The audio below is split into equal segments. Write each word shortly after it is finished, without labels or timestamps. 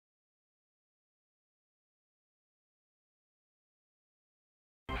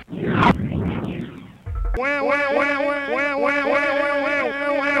I'm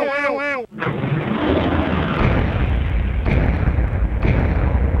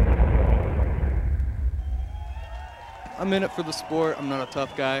in it for the sport. I'm not a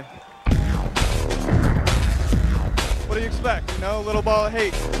tough guy. What do you expect? You know, a little ball of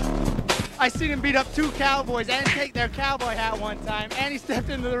hate. I seen him beat up 2 cowboys and take their cowboy hat one time, and he stepped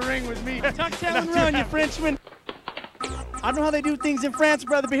into the ring with me. Tuck tail and run, you Frenchman. I don't know how they do things in France,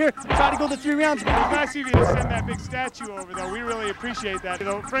 brother, but here, try to go the 3 rounds. It was nice of you to send that big statue over, though. We really appreciate that. You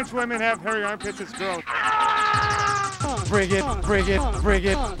know, French women have hairy armpits as girls. Bring it, bring it, bring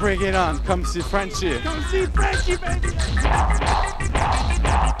it, bring it on. Come see Frenchie. Come see Frenchie, baby.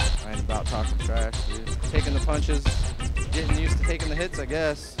 I ain't about talking trash, dude. Taking the punches, getting used to taking the hits, I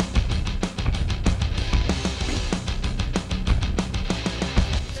guess.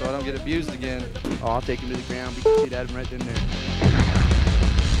 So I don't get abused again. Oh, I'll take him to the ground. Beat at him right then there.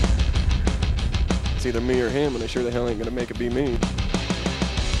 It's either me or him, and they sure the hell ain't gonna make it be me.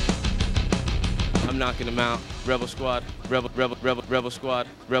 I'm knocking him out. Rebel squad, rebel squad,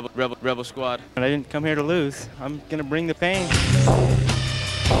 rebel squad. And I didn't come here to lose. I'm gonna bring the pain.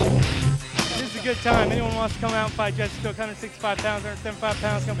 This is a good time. Anyone wants to come out and fight Judge Cook, 165 pounds, 175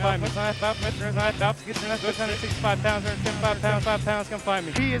 pounds, come find me. 165 pounds, 175 pounds, come find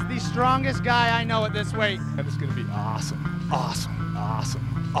me. He is the strongest guy I know at this weight. That is gonna be awesome, awesome,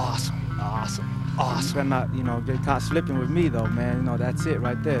 awesome, awesome, awesome, awesome. You better not, you know, get caught slipping with me though, man. You know, that's it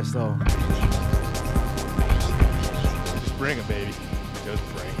right there, so. Just bring him, baby. Just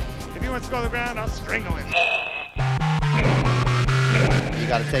bring him. If he wants to go to the ground, I'll strangle him. You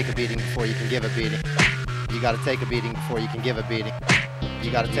gotta take a beating before you can give a beating. You gotta take a beating before you can give a beating.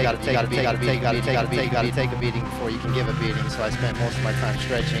 You gotta take a beating before you can give a beating. So I spent most of my time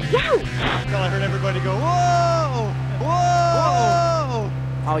stretching. Until I heard everybody go, whoa, whoa, whoa.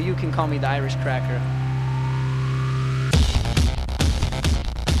 Oh, you can call me the Irish Cracker.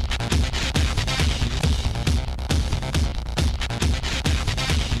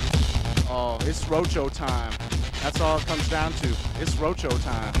 Oh, it's roadshow time. That's all it comes down to. It's roadshow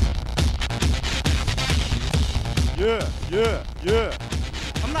time. Yeah, yeah, yeah.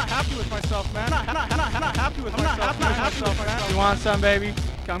 I'm not happy with myself, man. I'm not happy with myself. Man. You want some, baby?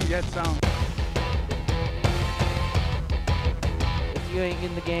 Come get some. If you ain't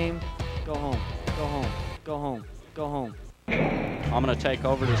in the game, go home. Go home. Go home. Go home. I'm going to take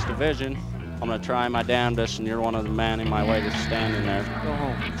over this division. I'm going to try my damnedest, and you're one of the men in my way that's standing there. Go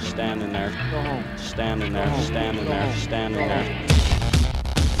home. Standing there. Go home. Standing there. Standing there. Standing there.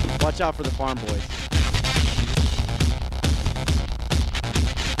 Watch out for the farm boys.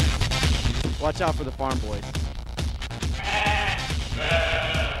 Watch out for the farm boys.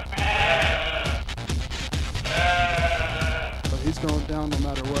 But he's going down no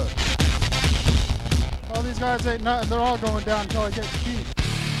matter what. All these guys ain't nothing. They're all going down until I get the key.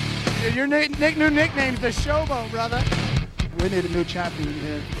 Your new nickname's the Showboat, brother. We need a new champion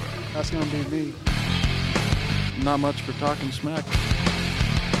here. That's going to be me. Not much for talking smack.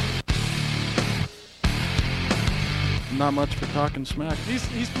 Not much for talking smack.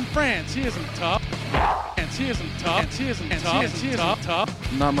 He's from France. He isn't tough. He isn't tough. He isn't tough. He isn't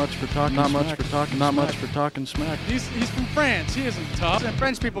tough. Not much for talking. Not much for talking. Not much for talking smack. He's from France. He isn't tough. And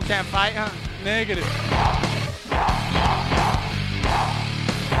French people can't fight, huh? Negative.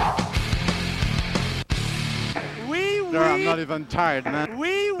 There, I'm not even tired, man.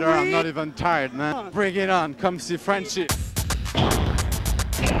 There, I'm not even tired, man. Bring it on. Come see Frenchie.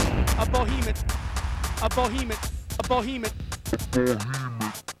 A bohemian. A bohemian. A bohemian.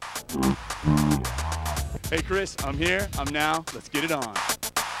 Hey, Chris, I'm here. I'm now. Let's get it on.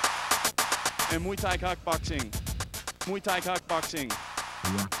 And Muay Thai cockboxing. Muay Thai cockboxing.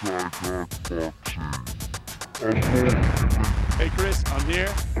 Hey, Chris, I'm here.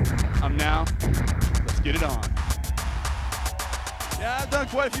 I'm now. Let's get it on. Yeah, I've done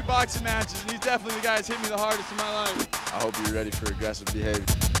quite a few boxing matches, and he's definitely the guy that's hit me the hardest in my life. I hope you're ready for aggressive behavior.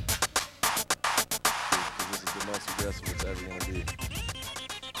 This is the most aggressive it's ever going to be.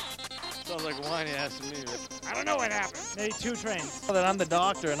 Sounds like a whiny ass to me. I don't know what happened. Maybe 2 trains. That I'm the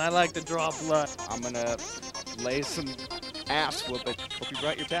doctor and I like to draw blood. I'm going to lay some ass whooping. Hope you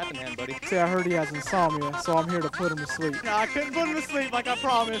brought your tapping hand, buddy. See, I heard he has insomnia, so I'm here to put him to sleep. No, I couldn't put him to sleep like I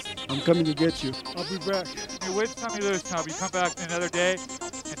promised. I'm coming to get you. I'll be back. You win some, you lose some. You come back another day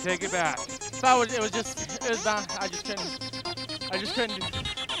and take it back. So it was bound. I just couldn't.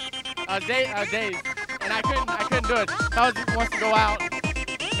 I was dazed, and I couldn't do it. I was wants to go out.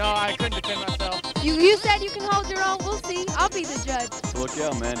 No, I couldn't defend myself. You said you can hold your own. We'll see. I'll be the judge. Look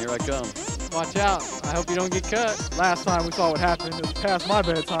out, man. Here I come. Watch out. I hope you don't get cut. Last time we saw what happened. It was past my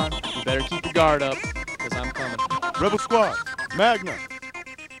bedtime. You better keep your guard up, because I'm coming. Rebel Squad, Magna.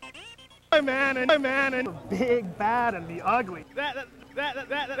 Hey man, and big, bad, and the ugly.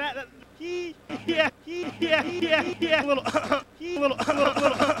 Yeah. Little,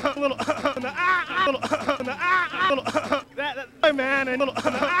 hey man, and little,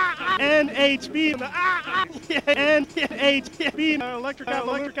 NHB, NHB, electric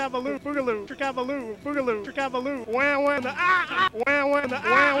cavalier, boogaloo, wham,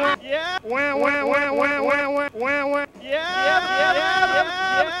 yeah,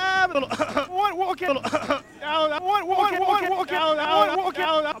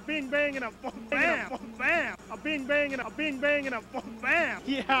 a bing bang and a bam, bam, a bing bang and a bam.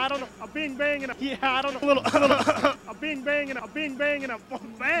 Yeah, I don't know. A bing bang and a I don't know. A bing bang and a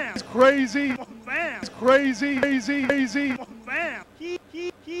bam. It's crazy. Bam. It's crazy. Bam.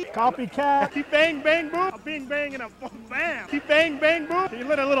 Copycat. He bang boom. A bing bang and a bam. He bang boom. He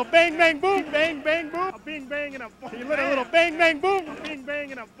lit a little bang boom. Bang boom. A bing bang and a he lit a little bang boom. A bing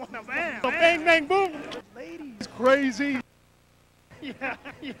bang and a bam. A bang boom. Ladies. It's crazy. Yeah.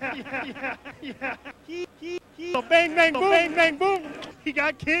 Bang boom. He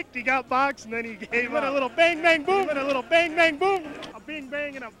got kicked, he got boxed, and then he gave a little bang boom. A bing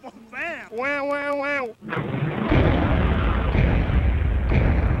bang and a bam. Wow.